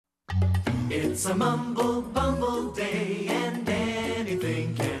It's a Mumblebumble day and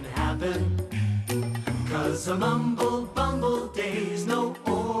anything can happen. 'Cause a Mumblebumble day's no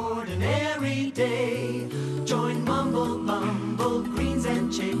ordinary day. Join Mumblebumble, Greens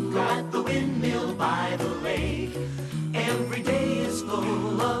and Chico at the windmill by the lake. Every day is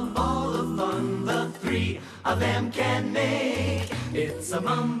full of all the fun the three of them can make. It's a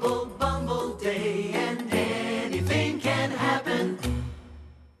Mumblebumble day and anything can happen.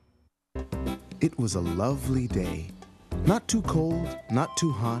 It was a lovely day. Not too cold, not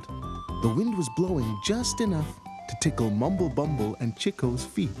too hot. The wind was blowing just enough to tickle Mumblebumble and Chico's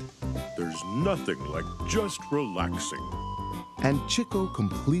feet. There's nothing like just relaxing. And Chico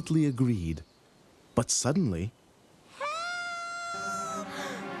completely agreed. But suddenly...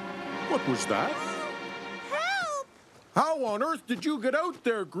 What was that? Help! How on earth did you get out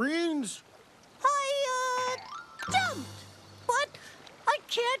there, Greens? I, jumped. But I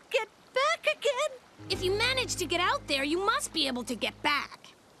can't get back again. If you manage to get out there, you must be able to get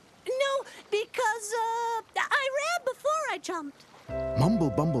back. No, because, I ran before I jumped.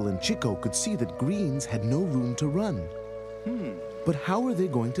 Mumblebumble and Chico could see that Greens had no room to run. But how are they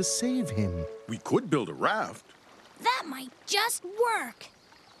going to save him? We could build a raft. That might just work.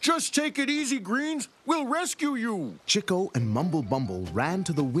 Just take it easy, Greens. We'll rescue you. Chico and Mumblebumble ran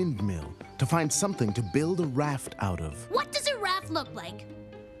to the windmill to find something to build a raft out of. What does a raft look like?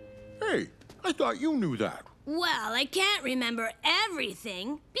 Hey, I thought you knew that. Well, I can't remember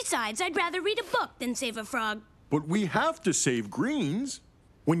everything. Besides, I'd rather read a book than save a frog. But we have to save Greens.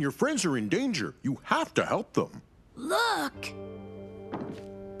 When your friends are in danger, you have to help them. Look!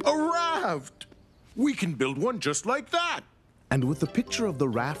 A raft! We can build one just like that. And with the picture of the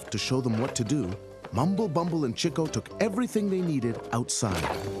raft to show them what to do, Mumblebumble and Chico took everything they needed outside.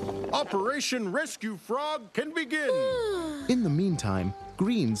 Operation Rescue Frog can begin. In the meantime,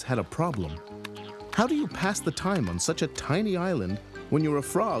 Greens had a problem. How do you pass the time on such a tiny island when you're a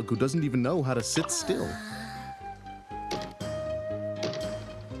frog who doesn't even know how to sit still?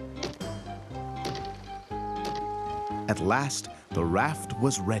 At last, the raft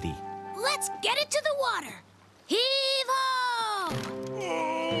was ready. Let's get it to the water. Heave-ho!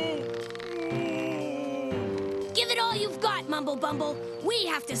 Give it all you've got, Mumblebumble. We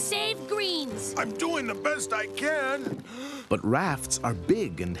have to save Greens. I'm doing the best I can. But rafts are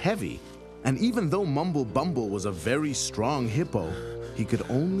big and heavy. And even though Mumblebumble was a very strong hippo, he could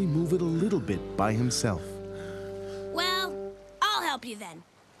only move it a little bit by himself. Well, I'll help you then.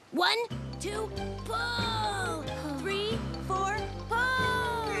 1, 2, pull! 3, 4,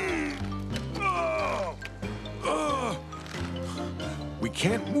 pull! We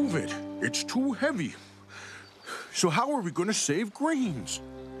can't move it. It's too heavy. So how are we going to save Greens?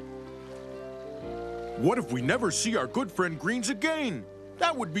 What if we never see our good friend Greens again?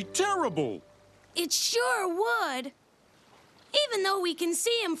 That would be terrible. It sure would. Even though we can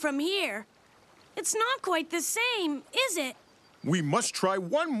see him from here, it's not quite the same, is it? We must try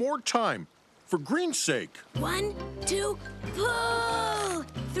one more time, for Green's sake. 1, 2, pull!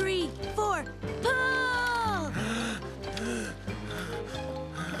 3, 4, pull!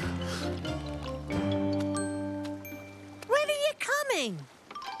 When are you coming?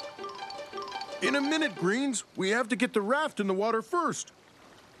 In a minute, Greens. We have to get the raft in the water first.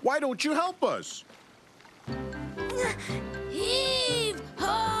 Why don't you help us?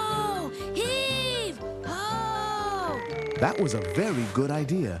 Heave-ho! Heave-ho! That was a very good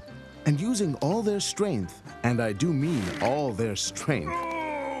idea. And using all their strength, and I do mean all their strength,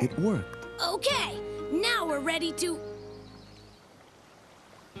 it worked. Okay, now we're ready to...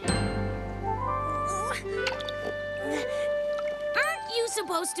 Aren't you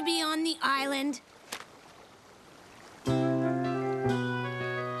supposed to be on the island?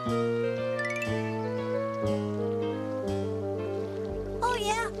 Oh,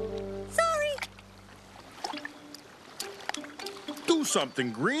 yeah. Sorry. Do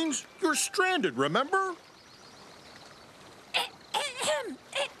something, Greens. You're stranded, remember?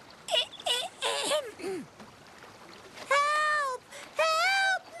 Help!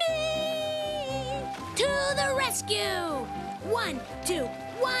 Help me! To the rescue! 1, 2,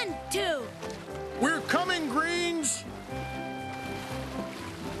 1, 2. We're coming, Greens!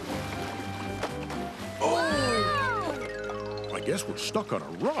 Whoa! I guess we're stuck on a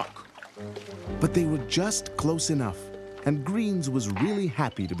rock. But they were just close enough, and Greens was really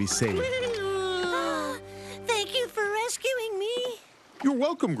happy to be saved. Thank you for rescuing me. You're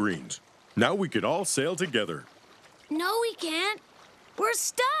welcome, Greens. Now we could all sail together. No, we can't. We're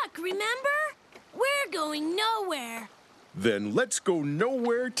stuck, remember? We're going nowhere. Then let's go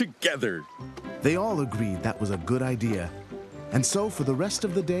nowhere together. They all agreed that was a good idea. And so for the rest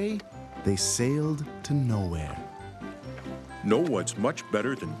of the day, they sailed to nowhere. Know what's much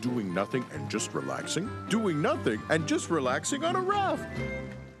better than doing nothing and just relaxing? Doing nothing and just relaxing on a raft.